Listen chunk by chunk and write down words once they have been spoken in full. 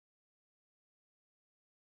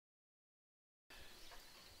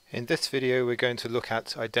In this video we're going to look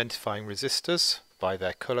at identifying resistors by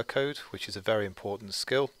their colour code, which is a very important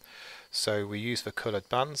skill. So we use the coloured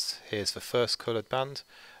bands. Here's the first coloured band,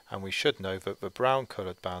 and we should know that the brown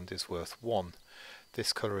coloured band is worth 1.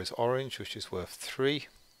 This colour is orange, which is worth 3,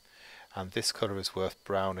 and this colour is worth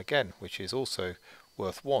brown again, which is also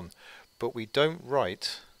worth 1. But we don't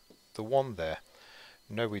write the 1 there.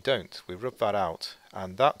 No, we don't. We rub that out,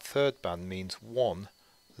 and that third band means 1,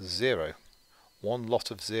 0. One lot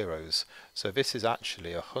of zeros. So this is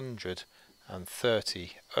actually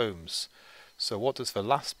 130 ohms. So what does the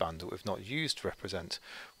last band that we've not used represent?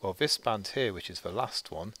 Well, this band here, which is the last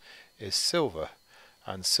one, is silver,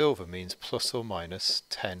 and silver means plus or minus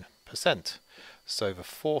 10%. So the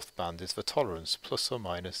fourth band is the tolerance, plus or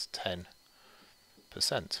minus 10%,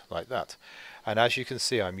 like that. And as you can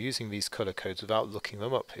see, I'm using these colour codes without looking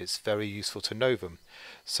them up. It's very useful to know them.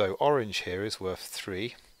 So orange here is worth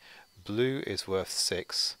 3. Blue is worth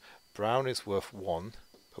 6, brown is worth 1,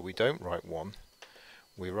 but we don't write 1,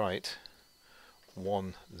 we write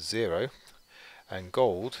 1, 0, and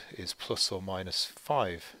gold is plus or minus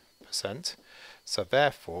 5%, so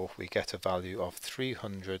therefore we get a value of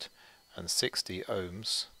 360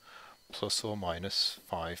 ohms plus or minus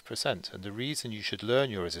 5%. And the reason you should learn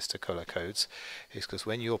your resistor colour codes is because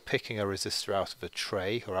when you're picking a resistor out of a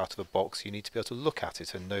tray or out of a box, you need to be able to look at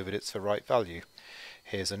it and know that it's the right value.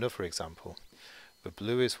 Here's another example. The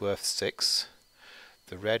blue is worth 6,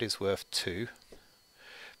 the red is worth 2,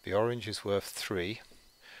 the orange is worth 3,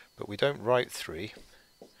 but we don't write 3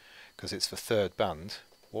 because it's the third band.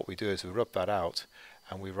 What we do is we rub that out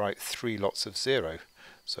and we write 3 lots of 0.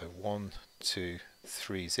 So 1, 2,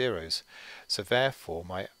 3 zeros. So therefore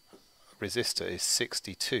my resistor is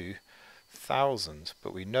 62,000,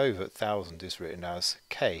 but we know that 1000 is written as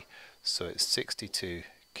K, so it's 62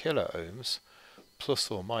 kilo ohms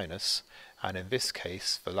plus or minus, and in this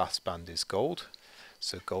case the last band is gold,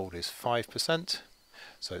 so gold is 5%,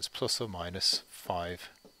 so it's plus or minus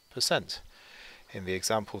 5%. In the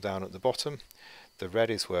example down at the bottom, the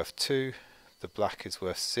red is worth 2, the black is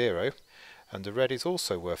worth 0, and the red is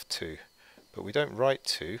also worth 2, but we don't write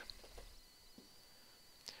 2,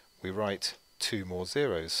 we write 2 more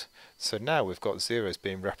zeros. So now we've got zeros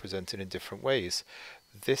being represented in different ways.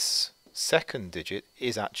 This second digit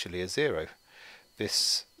is actually a 0.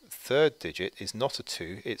 This third digit is not a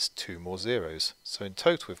 2, it's 2 more zeros. So in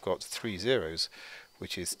total we've got 3 zeros,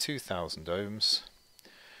 which is 2000 ohms,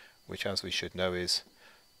 which as we should know is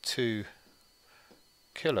 2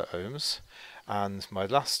 kilo ohms, and my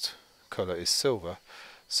last colour is silver,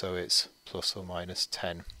 so it's plus or minus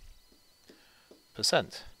 10%.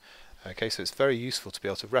 Okay, so it's very useful to be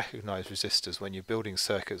able to recognise resistors when you're building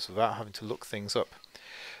circuits without having to look things up.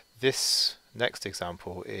 This next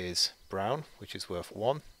example is brown, which is worth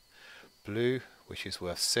 1, blue, which is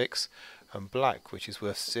worth 6, and black, which is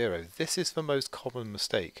worth 0. This is the most common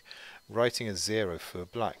mistake, writing a 0 for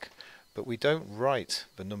black, but we don't write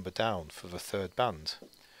the number down for the third band.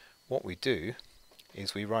 What we do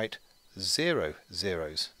is we write 0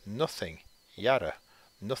 zeros, nothing, yada,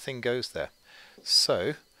 nothing goes there.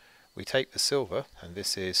 So we take the silver, and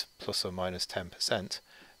this is plus or minus 10%,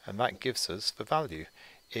 and that gives us the value.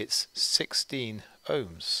 It's 16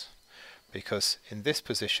 ohms, because in this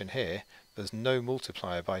position here there's no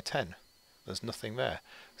multiplier by 10, there's nothing there.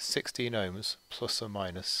 16 ohms plus or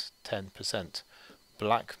minus 10%.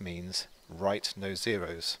 Black means write no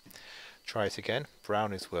zeros. Try it again.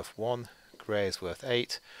 Brown is worth 1, grey is worth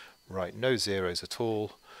 8, write no zeros at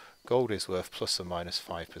all. Gold is worth plus or minus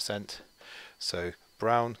 5%. So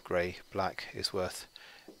brown, grey, black is worth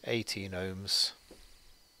 18 ohms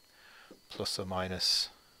plus or minus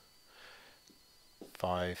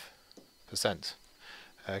 5%.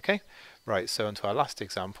 Okay, right, so onto our last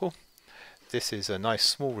example. This is a nice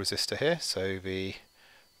small resistor here, so the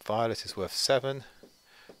violet is worth 7,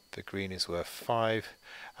 the green is worth 5,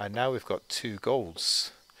 and now we've got 2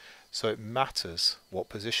 golds, so it matters what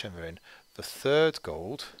position we're in. The third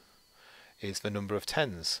gold is the number of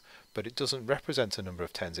tens, but it doesn't represent a number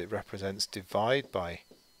of tens, it represents divide by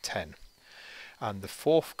 10. And the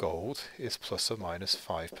fourth gold is plus or minus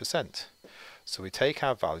 5%. So we take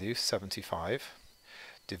our value, 75,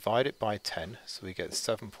 divide it by 10, so we get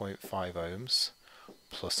 7.5 ohms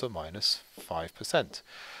plus or minus 5%.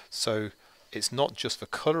 So it's not just the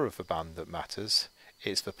colour of the band that matters,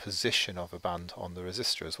 it's the position of a band on the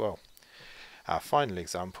resistor as well. Our final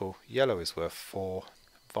example, yellow is worth 4,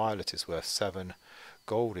 violet is worth 7,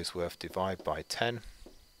 gold is worth divide by 10.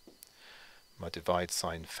 My divide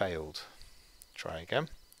sign failed. Try again.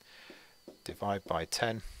 Divide by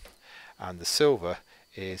 10, and the silver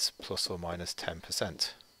is plus or minus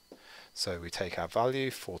 10%. So we take our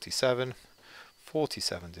value, 47.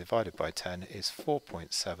 47 divided by 10 is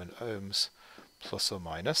 4.7 ohms plus or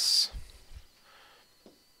minus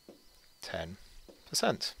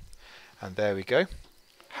 10%. And there we go,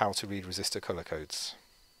 how to read resistor colour codes.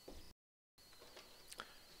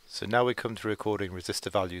 So now we come to recording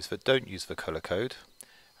resistor values that don't use the colour code,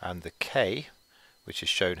 and the K, which is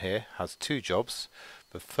shown here, has two jobs.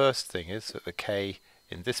 The first thing is that the K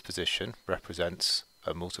in this position represents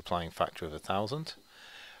a multiplying factor of 1000,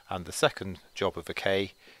 and the second job of the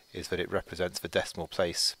K is that it represents the decimal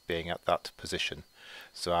place being at that position.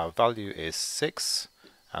 So our value is 6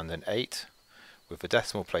 and then 8 with the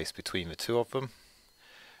decimal place between the two of them,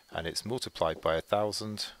 and it's multiplied by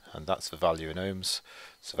 1000, and that's the value in ohms.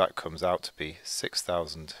 So that comes out to be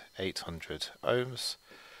 6,800 ohms,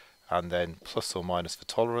 and then plus or minus the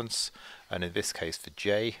tolerance, and in this case the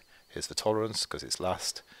J is the tolerance because it's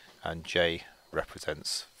last, and J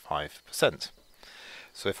represents 5%.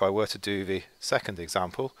 So if I were to do the second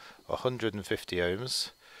example, 150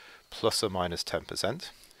 ohms plus or minus 10%,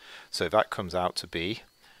 so that comes out to be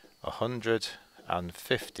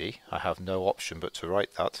 150. I have no option but to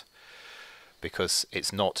write that because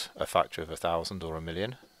it's not a factor of 1000 or a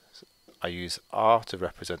million. I use R to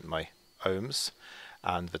represent my ohms,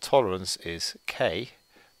 and the tolerance is K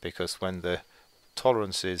because when the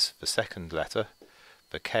tolerance is the second letter,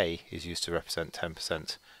 the K is used to represent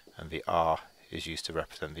 10% and the R is used to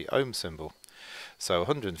represent the ohm symbol. So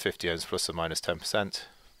 150 ohms plus or minus 10%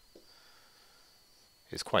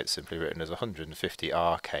 is quite simply written as 150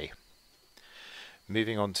 RK.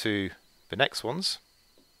 Moving on to the next ones,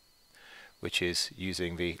 which is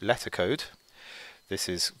using the letter code. This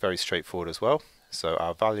is very straightforward as well. So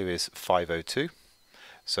our value is 502,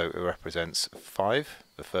 so it represents 5,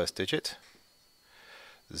 the first digit,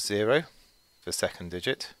 0, the second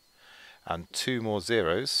digit, and 2 more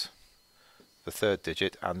zeros, the third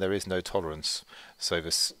digit, and there is no tolerance, so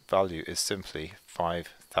this value is simply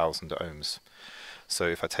 5,000 ohms. So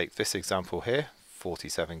if I take this example here,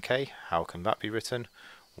 47k, how can that be written?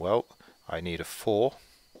 Well, I need a 4,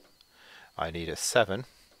 I need a 7,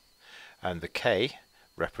 and the k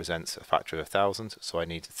represents a factor of 1000, so I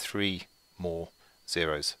need 3 more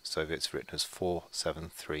zeros, so it's written as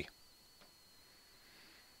 473.